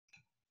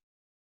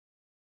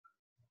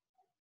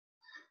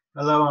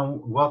Hello and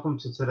welcome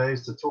to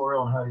today's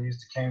tutorial on how to use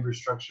the Cambridge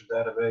Structured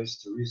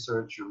Database to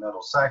research your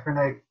metal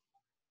sacchrinate.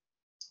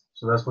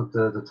 So that's what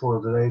the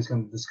tutorial today is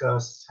going to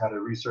discuss, how to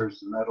research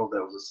the metal that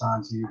was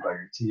assigned to you by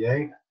your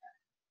TA.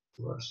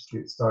 So let's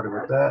get started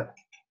with that.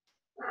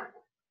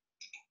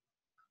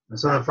 And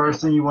so the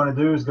first thing you want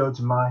to do is go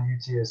to my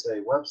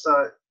UTSA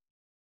website,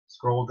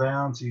 scroll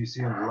down till you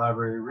see in the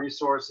library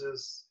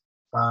resources,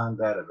 find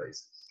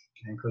databases,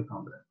 and click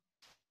on that.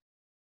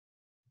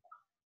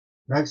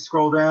 Next,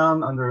 scroll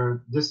down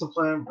under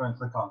discipline, we're going to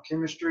click on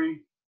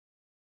chemistry.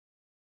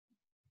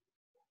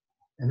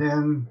 And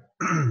then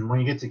when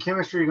you get to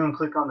chemistry, you're going to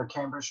click on the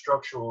Cambridge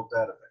Structural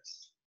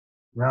Database.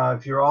 Now,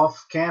 if you're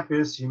off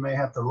campus, you may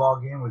have to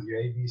log in with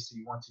your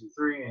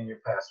ABC123 and your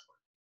password.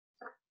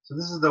 So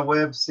this is the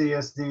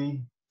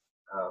webCSD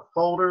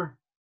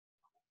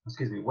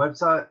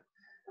website.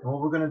 And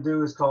what we're going to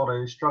do is called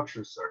a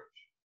structure search.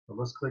 So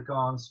let's click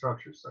on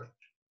structure search.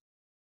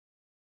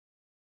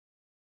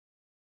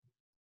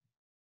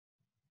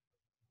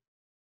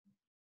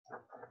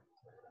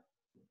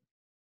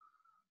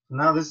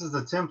 Now this is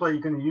the template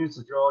you're going to use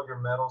to draw your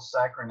metal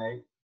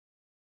sacchrinate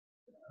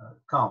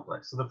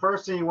complex. So the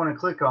first thing you want to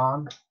click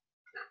on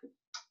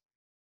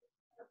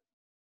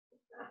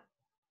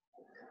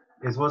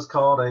is what's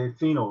called a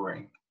phenyl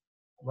ring.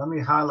 Let me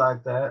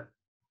highlight that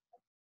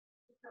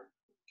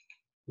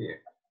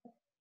here.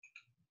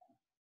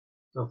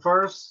 So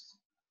first,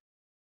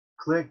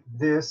 click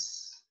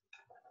this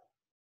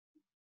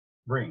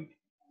ring.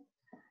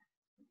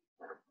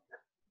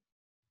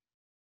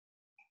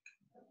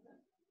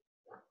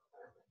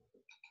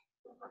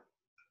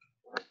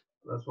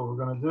 That's what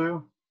we're going to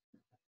do.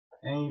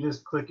 And you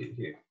just click it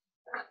here.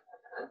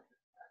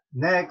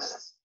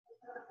 Next,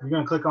 you're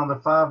going to click on the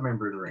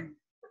 5-membered ring.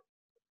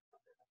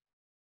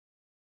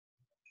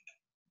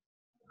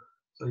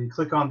 So you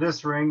click on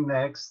this ring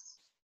next,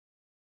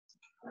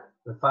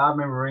 the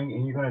 5-member ring,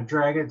 and you're going to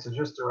drag it to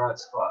just the right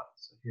spot.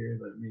 So here,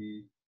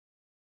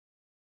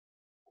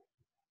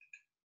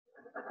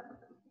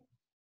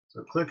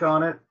 so click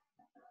on it.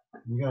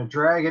 You're going to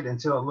drag it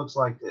until it looks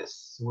like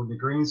this. So with the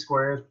green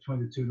squares between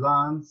the two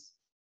lines,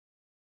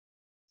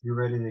 you're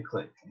ready to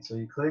click. And so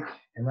you click,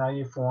 and now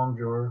you formed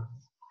your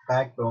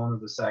backbone of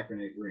the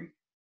sacchrinate ring.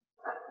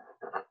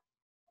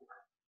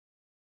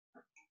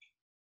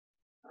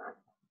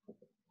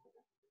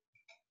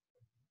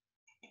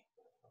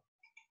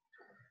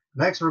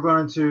 Next, we're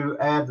going to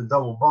add the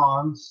double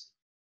bonds.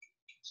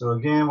 So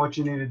again, what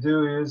you need to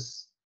do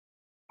is,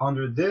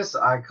 under this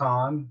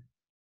icon,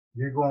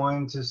 you're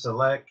going to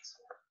select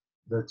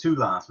the 2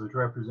 lines, which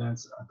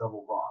represents a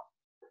double bond.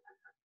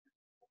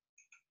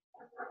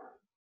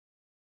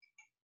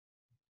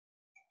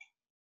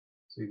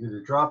 So you do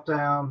the drop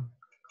down,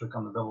 click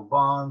on the double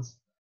bonds,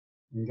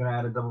 and you're going to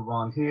add a double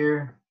bond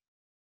here,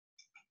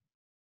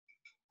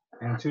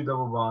 and 2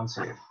 double bonds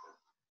here.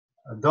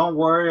 Don't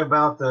worry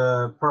about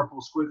the purple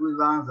squiggly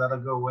lines, that'll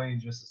go away in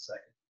just a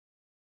second.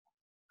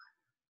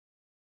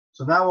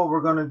 So now what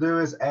we're going to do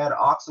is add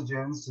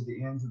oxygens to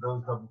the ends of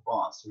those double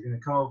bonds. So you're going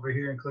to come over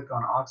here and click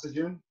on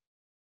oxygen.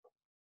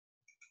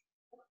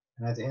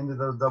 And at the end of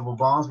those double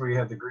bonds where you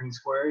have the green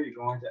square, you're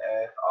going to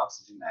add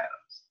oxygen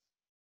atoms.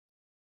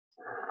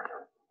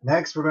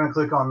 Next, we're going to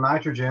click on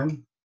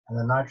nitrogen, and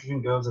the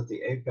nitrogen goes at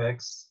the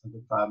apex of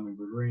the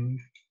 5-membered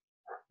ring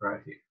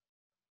right here.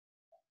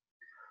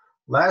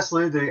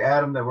 Lastly, the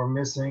atom that we're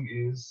missing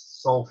is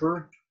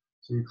sulfur.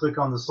 So you click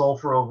on the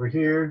sulfur over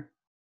here,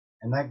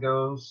 and that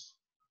goes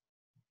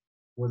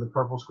where the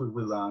purple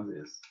squiggly line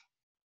is.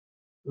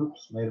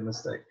 Oops, made a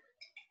mistake.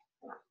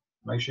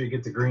 Make sure you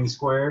get the green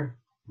square.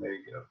 There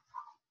you go.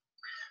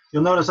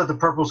 You'll notice that the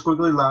purple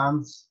squiggly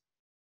lines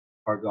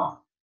are gone.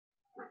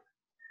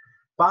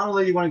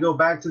 Finally, you want to go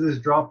back to this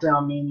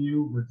drop-down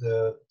menu with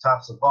the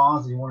types of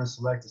bonds, and you want to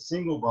select a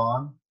single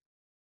bond.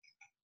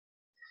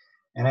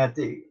 And at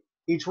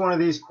each one of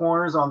these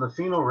corners on the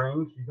phenyl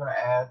ring, you're going to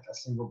add a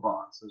single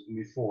bond. So there's going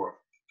to be 4.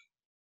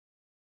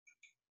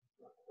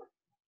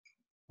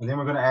 And then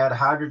we're going to add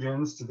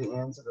hydrogens to the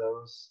ends of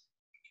those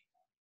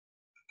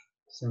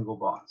single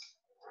bonds.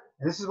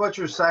 And this is what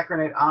your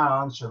sacchrinate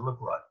ions should look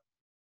like.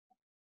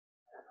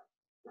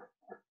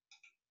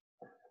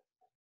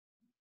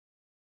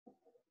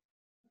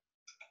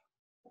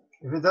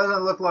 If it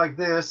doesn't look like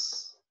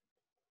this,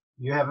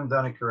 you haven't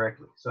done it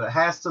correctly. So it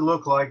has to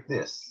look like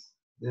this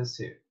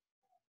here.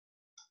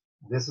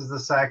 This is the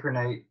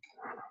sacchrinate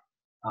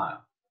ion.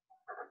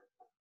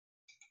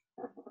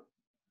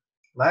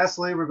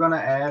 Lastly, we're going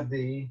to add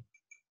the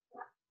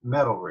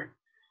metal ring.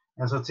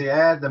 And so to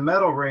add the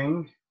metal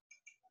ring,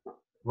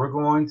 we're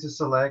going to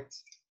select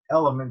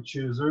element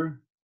chooser,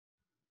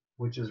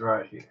 which is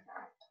right here.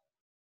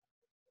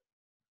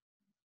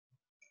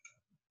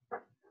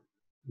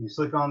 You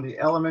click on the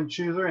element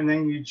chooser, and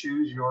then you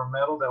choose your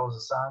metal that was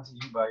assigned to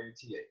you by your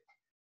TA.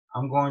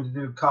 I'm going to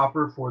do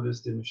copper for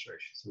this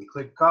demonstration. So we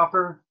click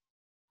copper,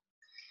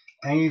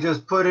 and you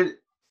just put it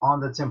on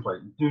the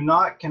template. Do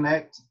not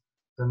connect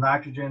the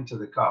nitrogen to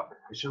the copper.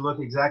 It should look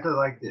exactly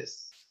like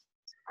this.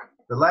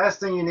 The last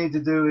thing you need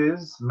to do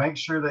is make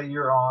sure that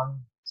you're on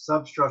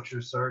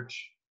substructure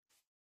search,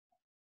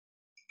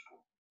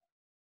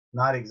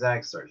 not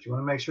exact search. You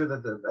want to make sure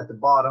that at the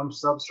bottom,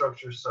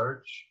 substructure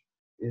search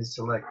is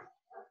selected.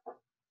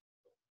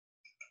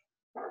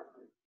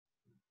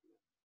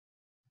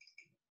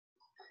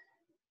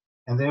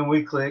 And then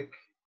we click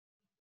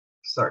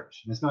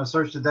search. And it's going to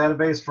search the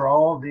database for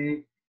all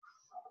the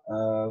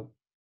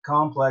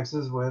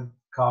complexes with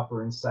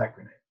copper and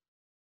sacchrinate.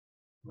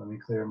 Let me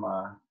clear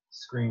my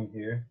screen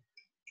here.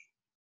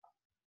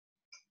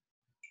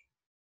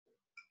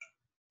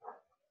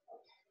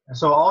 And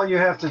so all you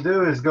have to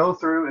do is go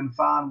through and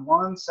find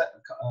one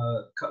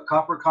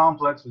copper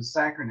complex with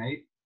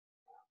sacchrinate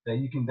that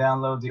you can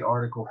download the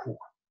article for.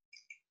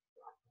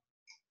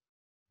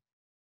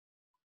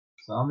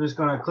 So I'm just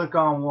going to click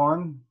on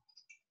one.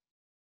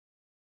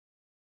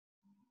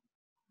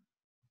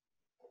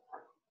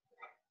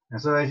 And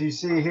so as you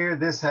see here,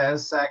 this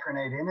has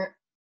sacchrinate in it.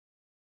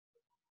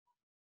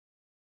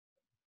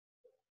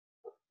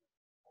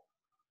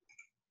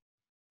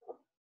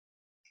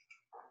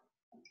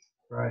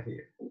 Right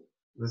here.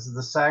 This is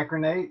the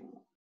sacchrinate,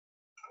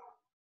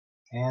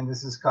 and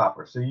this is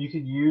copper. So you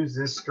could use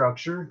this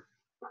structure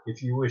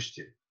if you wish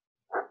to.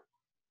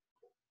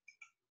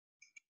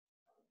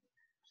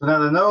 So now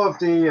to know if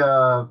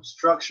the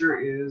structure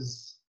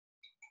is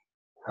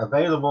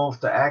available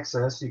to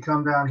access, you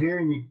come down here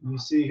and you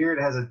see here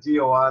it has a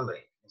DOI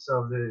link.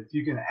 So if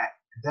you can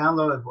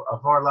download,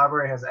 if our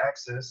library has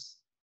access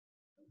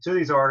to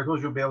these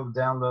articles, you'll be able to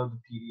download the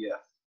PDF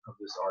of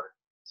this article.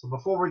 So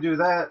before we do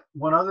that,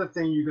 one other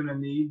thing you're going to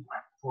need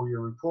for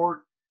your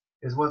report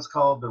is what's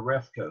called the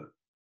ref code.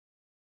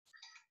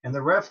 And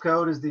the ref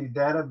code is the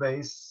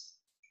database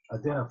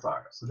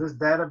identifier. So this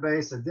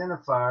database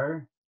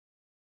identifier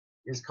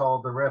is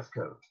called the ref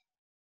code.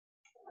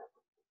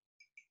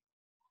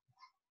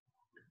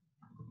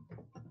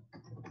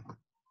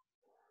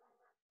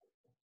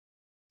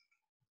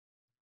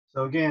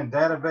 So again,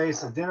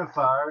 database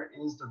identifier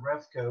is the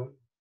ref code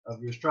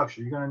of your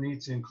structure. You're going to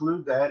need to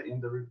include that in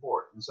the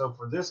report. And so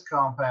for this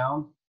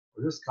compound,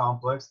 or this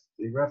complex,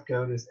 the ref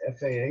code is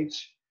FAH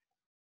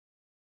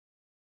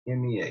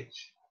MEH.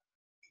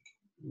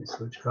 Let me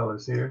switch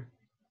colors here.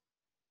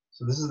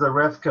 So this is the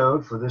ref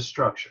code for this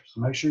structure.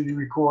 So make sure you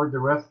record the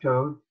ref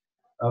code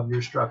of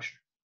your structure.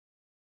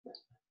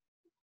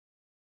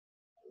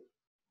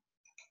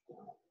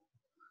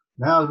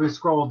 Now as we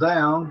scroll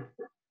down,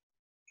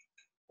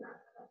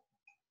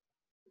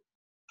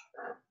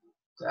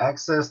 to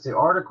access the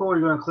article,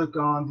 you're going to click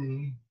on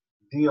the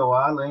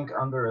DOI link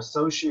under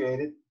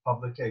Associated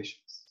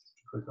Publications.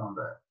 Click on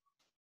that.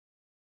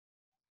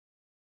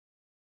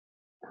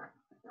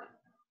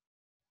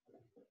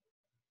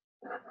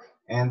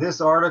 And this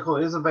article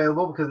is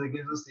available because it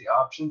gives us the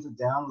option to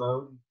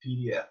download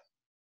PDF.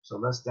 So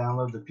let's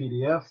download the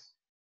PDF.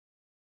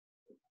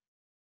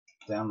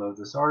 Download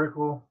this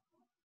article.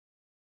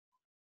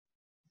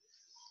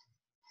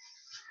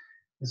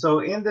 And so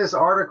in this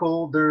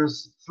article,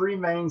 there's 3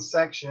 main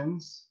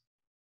sections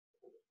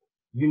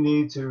you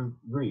need to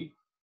read.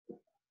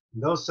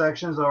 Those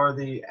sections are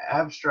the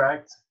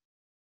abstract.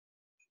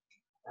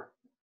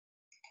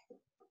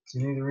 So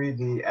you need to read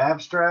the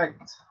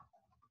abstract,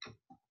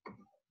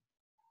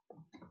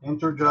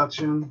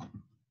 introduction,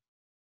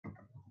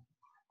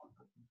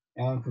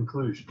 and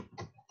conclusion.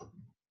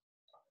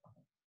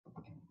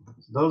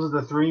 So those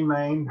are the 3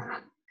 main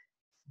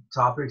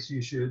topics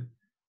you should,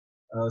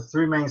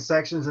 3 main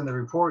sections in the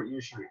report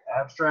you should read: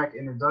 abstract,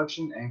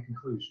 introduction, and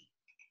conclusion.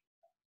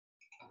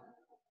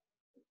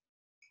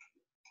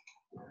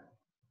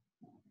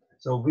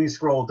 So if we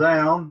scroll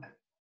down,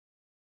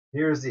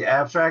 here's the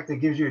abstract that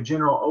gives you a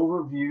general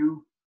overview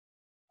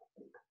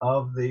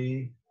of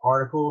the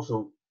article.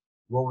 So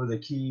what were the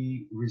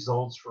key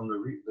results from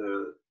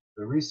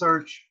the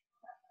research?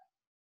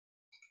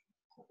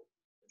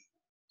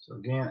 So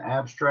again,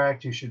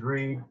 abstract you should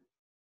read.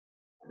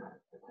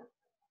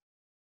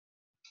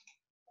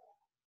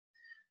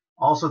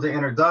 Also the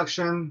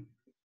introduction.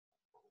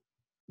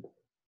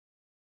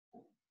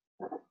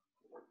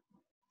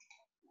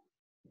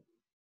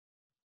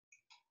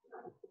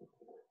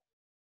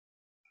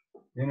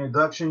 The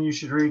introduction you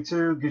should read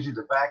too. Gives you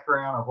the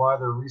background of why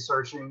they're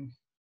researching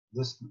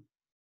this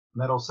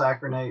metal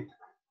sacchrinate.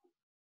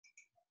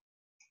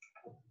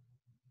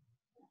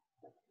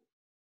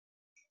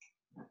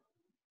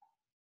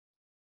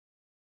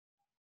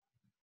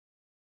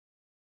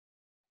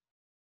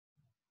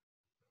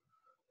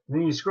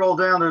 Then you scroll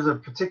down, there's a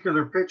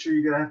particular picture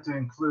you're going to have to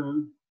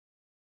include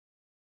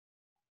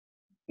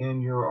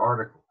in your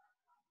article.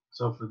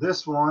 So for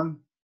this one,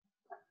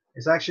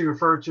 it's actually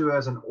referred to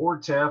as an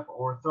ORTEP,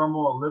 or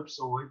thermal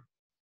ellipsoid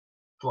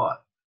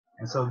plot.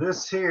 And so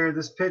this here,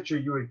 this picture,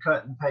 you would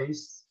cut and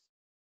paste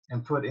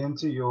and put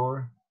into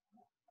your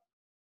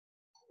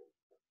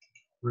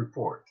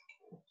report.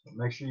 So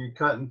make sure you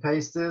cut and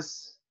paste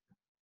this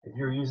if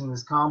you're using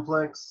this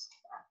complex,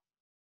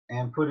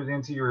 and put it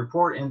into your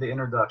report in the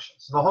introduction.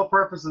 So the whole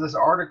purpose of this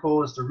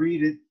article is to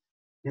read it,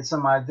 get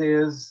some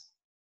ideas,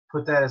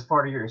 put that as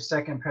part of your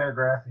second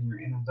paragraph in your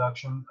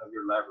introduction of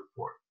your lab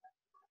report.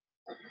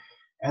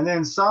 And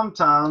then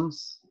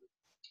sometimes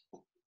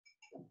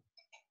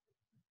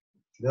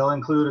they'll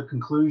include a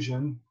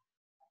conclusion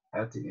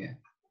at the end.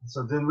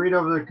 So then read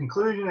over the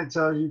conclusion. It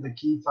tells you the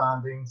key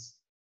findings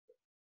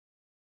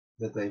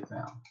that they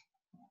found.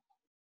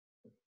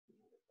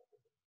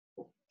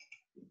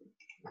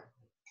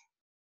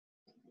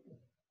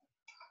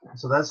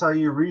 So that's how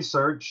you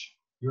research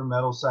your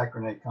metal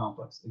sacchrinate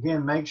complex.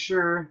 Again, make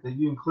sure that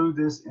you include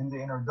this in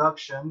the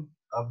introduction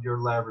of your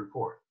lab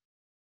report.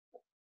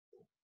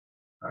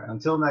 All right,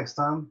 until next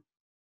time,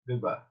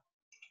 goodbye.